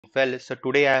Well, so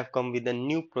today I have come with a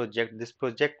new project. This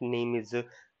project name is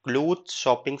Clothes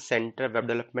Shopping Center Web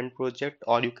Development Project,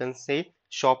 or you can say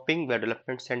Shopping Web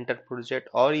Development Center Project,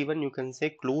 or even you can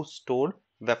say Clothes Store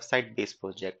Website Based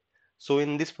Project. So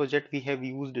in this project we have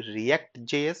used React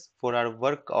JS for our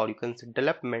work, or you can say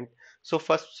development. So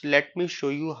first let me show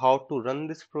you how to run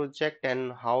this project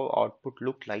and how output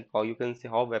look like, or you can say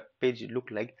how web page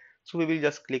look like. So we will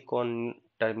just click on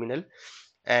terminal,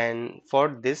 and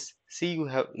for this, see, you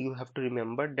have to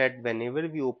remember that whenever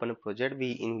we open a project,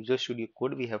 we in Visual Studio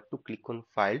Code we have to click on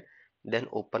file, then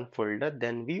open folder,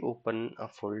 then we open a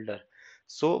folder.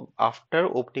 So after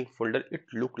opening folder it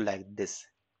look like this.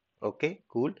 Okay,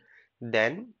 cool.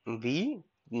 Then we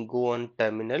go on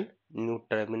terminal, new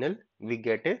terminal, we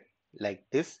get it like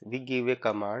this. We give a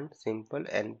command, simple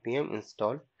npm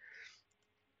install.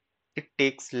 It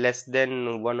takes less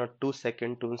than 1 or 2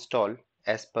 seconds to install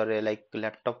as per a like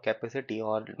laptop capacity,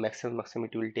 or maximum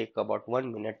it will take about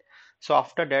 1 minute. So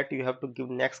after that you have to give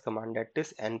next command, that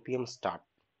is npm start.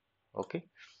 Okay,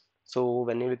 so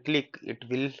when you will click it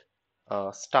will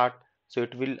start. So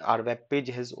it will, our web page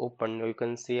has opened. You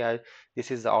can see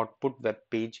this is the output web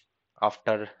page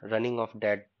after running of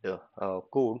that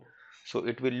code. So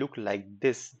it will look like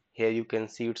this. Here you can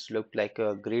see it's look like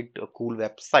a great cool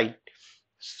website.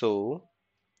 So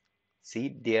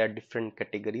see, there are different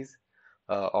categories,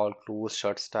 all clothes,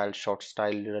 shirt style, short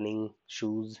style, running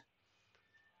shoes.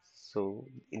 So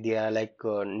they are like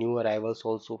new arrivals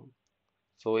also.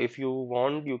 So if you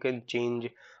want, you can change,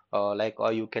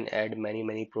 or you can add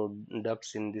many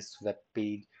products in this web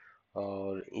page.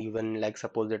 Or even like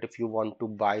suppose that if you want to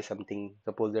buy something,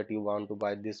 suppose that you want to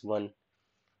buy this one,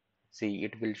 see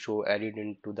it will show added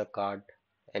into the cart.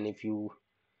 And if you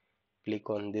click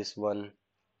on this one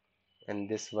and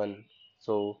this one,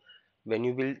 so when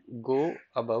you will go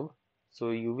above,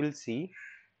 so you will see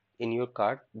in your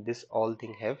cart this all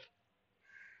thing have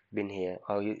been here,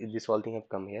 or this all thing have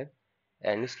come here.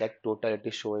 And it's like total, it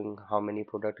is showing how many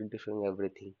product, it is showing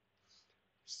everything.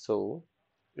 So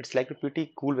it's like a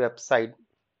pretty cool website.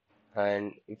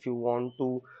 And if you want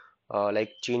to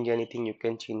like change anything, you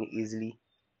can change easily.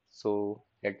 So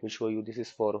let me show you. This is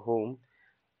for home,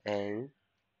 and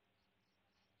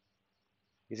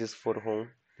this is for home,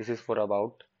 this is for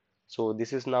about. So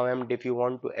this is now empty. If you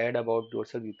want to add about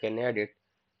yourself, you can add it.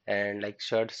 And like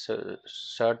shirts,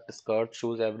 shirt, skirt,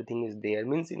 shoes, everything is there.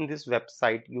 Means in this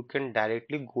website you can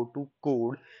directly go to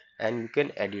code and you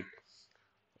can edit.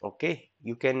 Okay,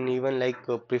 you can even like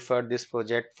prefer this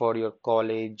project for your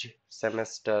college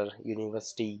semester,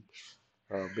 university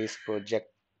based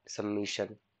project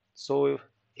submission. So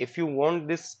if you want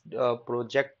this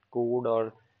project code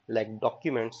or like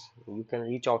documents, you can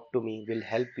reach out to me, will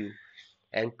help you.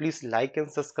 And please like and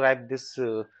subscribe this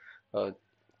uh,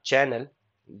 channel,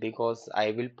 because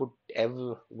I will put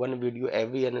every one video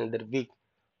every another week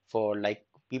for like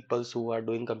people who are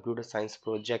doing computer science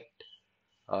project,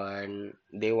 and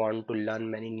they want to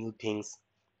learn many new things.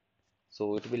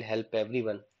 So it will help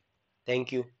everyone.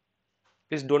 Thank you.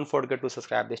 Please don't forget to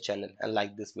subscribe this channel and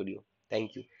like this video.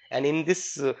 Thank you. And in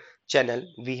this channel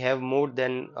we have more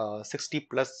than 60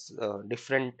 plus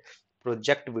different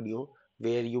project video,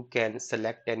 where you can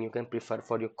select and you can prefer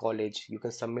for your college. You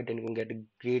can submit and you can get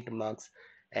great marks.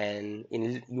 And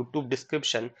in YouTube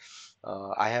description,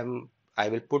 I have, I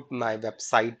will put my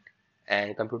website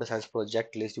and computer science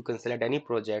project list. You can select any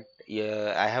project.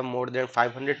 Yeah, I have more than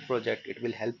 500 project. It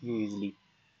will help you easily.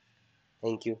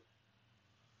 Thank you.